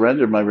to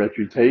surrender my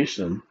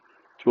reputation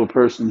to a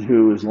person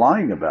who is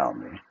lying about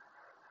me.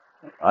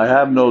 I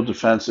have no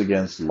defense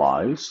against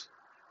lies.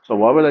 So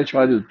why would I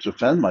try to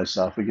defend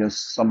myself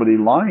against somebody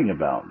lying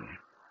about me?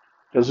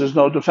 Because there's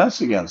no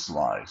defense against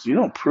lies. You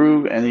don't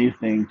prove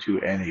anything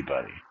to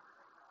anybody.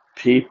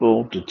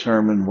 People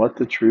determine what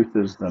the truth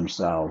is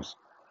themselves.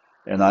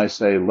 And I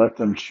say, let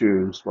them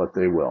choose what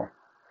they will.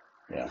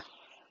 Yeah.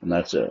 And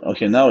that's it.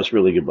 Okay, now it's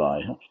really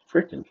goodbye.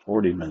 Freaking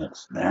 40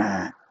 minutes.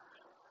 Nah.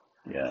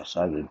 Yes,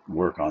 I did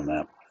work on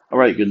that. All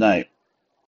right, good night.